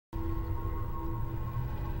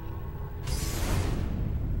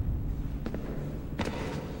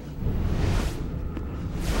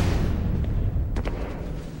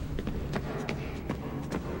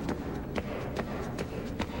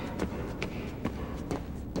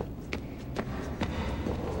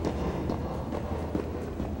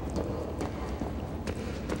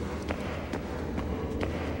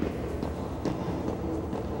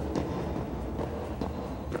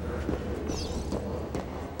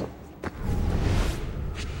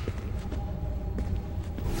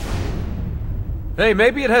Hey,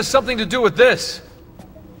 maybe it has something to do with this.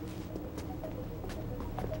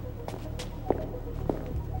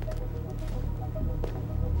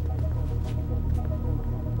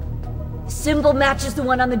 The symbol matches the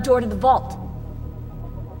one on the door to the vault.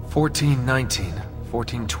 1419,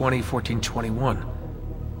 1420, 1421.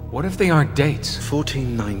 What if they aren't dates?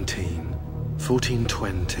 1419,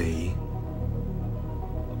 1420...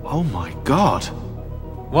 Oh my god!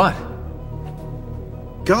 What?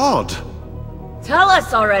 God! Tell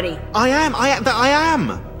us already! I am!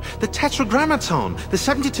 The Tetragrammaton, the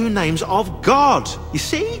 72 names of God! You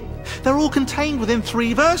see? They're all contained within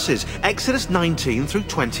 3 verses, Exodus 19 through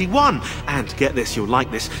 21. And get this, you'll like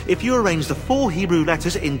this, if you arrange the 4 Hebrew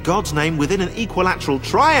letters in God's name within an equilateral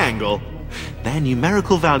triangle, their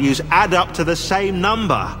numerical values add up to the same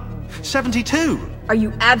number. 72! Are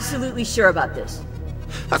you absolutely sure about this?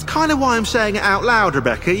 That's kind of why I'm saying it out loud,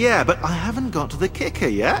 Rebecca, yeah, but I haven't got to the kicker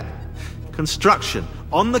yet. Construction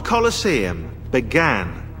on the Colosseum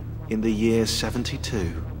began in the year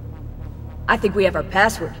 72. I think we have our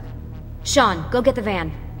password. Sean, go get the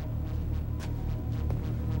van.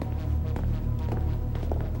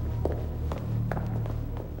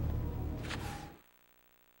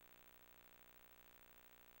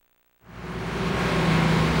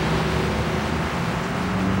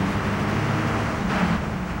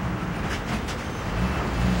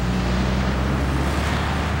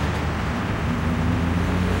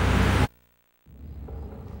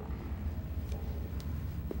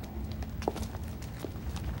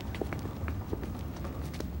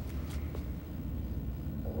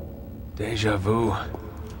 Deja vu.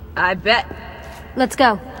 I bet. Let's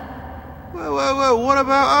go. Whoa, what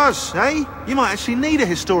about us, eh? You might actually need a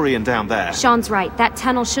historian down there. Sean's right. That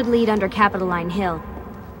tunnel should lead under Capitoline Hill.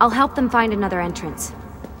 I'll help them find another entrance.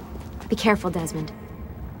 Be careful, Desmond.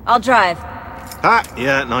 I'll drive. Ah,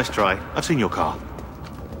 yeah, nice try. I've seen your car.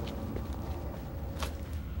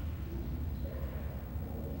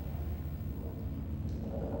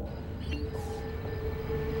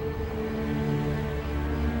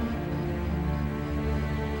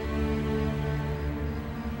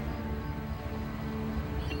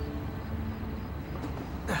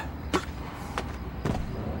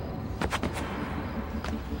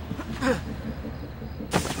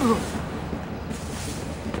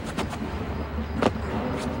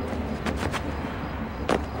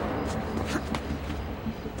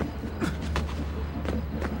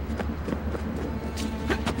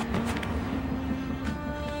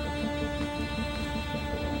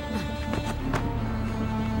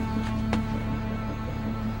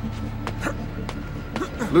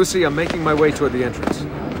 Lucy, I'm making my way toward the entrance.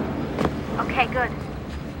 Okay, good.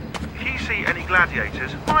 If you see any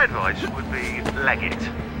gladiators, my advice would be leg it.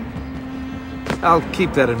 I'll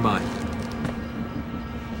keep that in mind.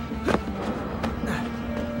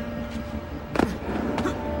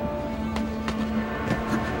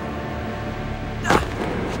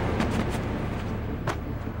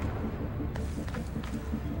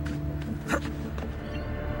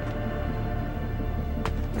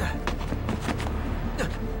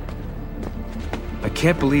 I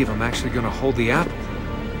can't believe I'm actually gonna hold the apple.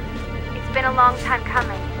 It's been a long time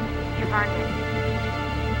coming. You've earned it.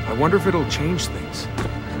 I wonder if it'll change things.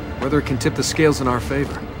 Whether it can tip the scales in our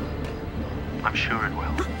favor. I'm sure it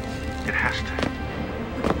will. It has to.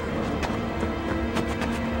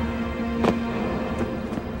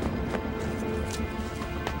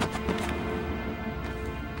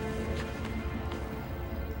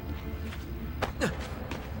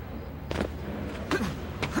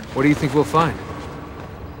 What do you think we'll find?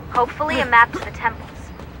 Hopefully a map to the temples.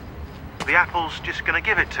 The apple's just gonna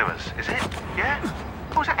give it to us, is it? Yeah?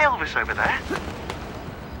 Or was that Elvis over there?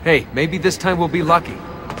 Hey, maybe this time we'll be lucky.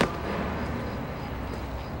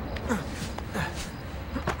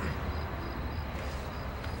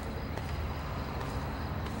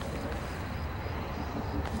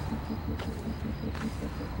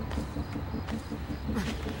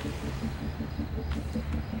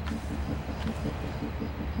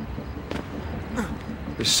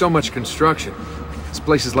 There's so much construction. This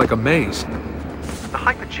place is like a maze. The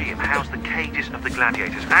Hypogeum housed the cages of the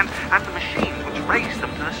gladiators and the machines which raised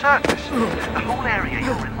them to the surface. The whole area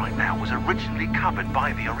you're in right now was originally covered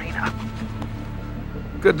by the arena.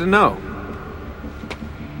 Good to know.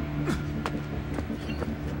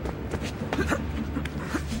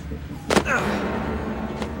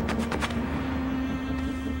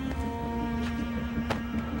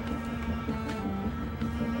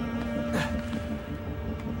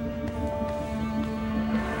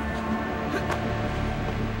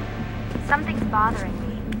 Something's bothering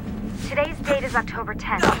me. Today's date is October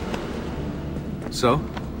 10th. So?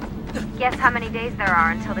 Guess how many days there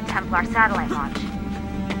are until the Templar satellite launch?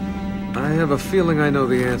 I have a feeling I know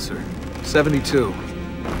the answer. 72.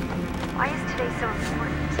 Why is today so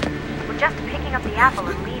important? We're just picking up the apple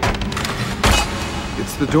and leaving.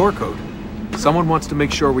 It's the door code. Someone wants to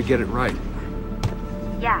make sure we get it right.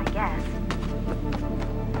 Yeah, I guess.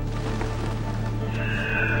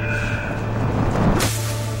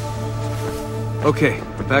 Okay,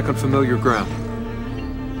 we're back on familiar ground.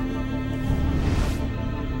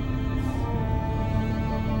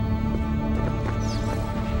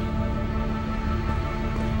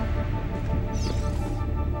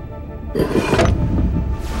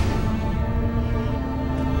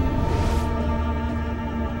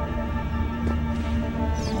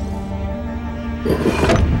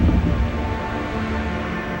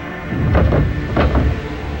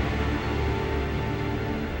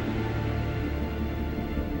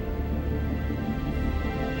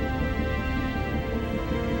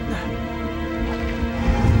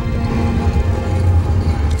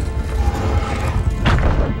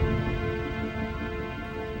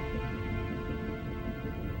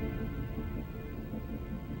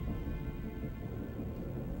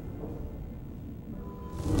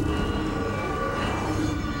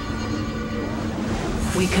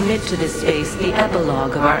 We commit to this space the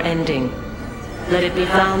epilogue of our ending. Let it be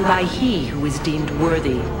found by he who is deemed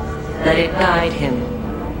worthy. Let it guide him.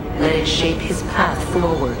 Let it shape his path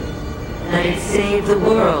forward. Let it save the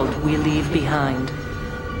world we leave behind.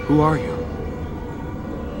 Who are you?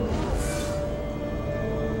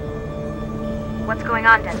 What's going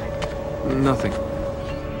on, Desmond? Nothing.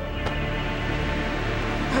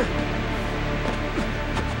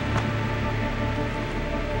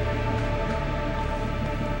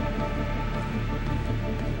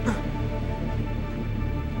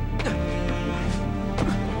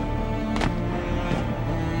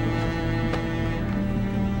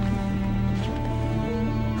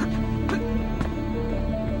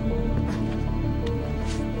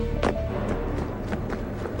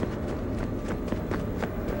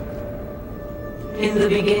 In the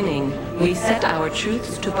beginning, we set our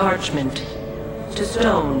truths to parchment, to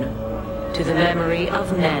stone, to the memory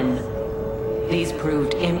of men. These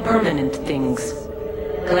proved impermanent things,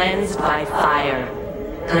 cleansed by fire,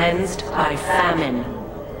 cleansed by famine,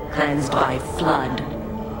 cleansed by flood.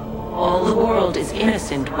 All the world is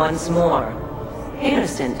innocent once more,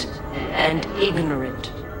 innocent and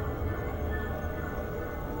ignorant.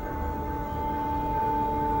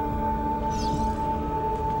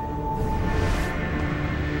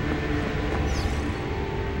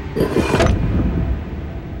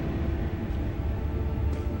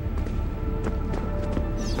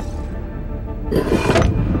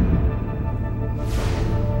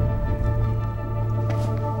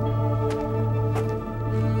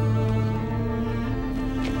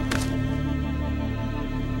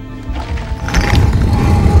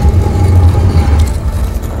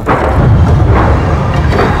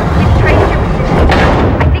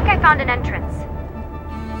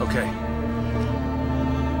 Okay.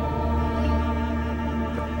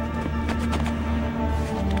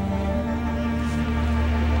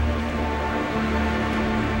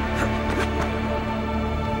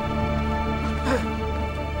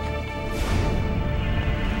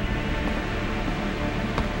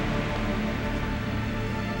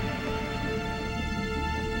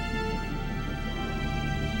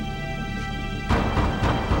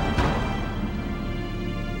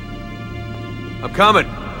 I'm coming.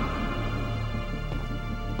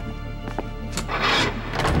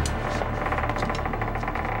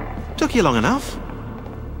 Took you long enough.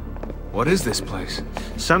 What is this place?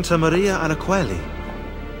 Santa Maria alla Quelli.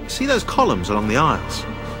 See those columns along the aisles?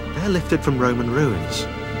 They're lifted from Roman ruins.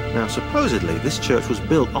 Now, supposedly, this church was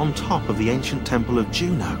built on top of the ancient temple of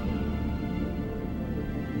Juno.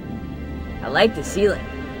 I like the ceiling.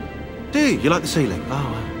 Do you? You like the ceiling?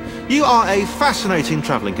 Oh, you are a fascinating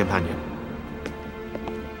travelling companion.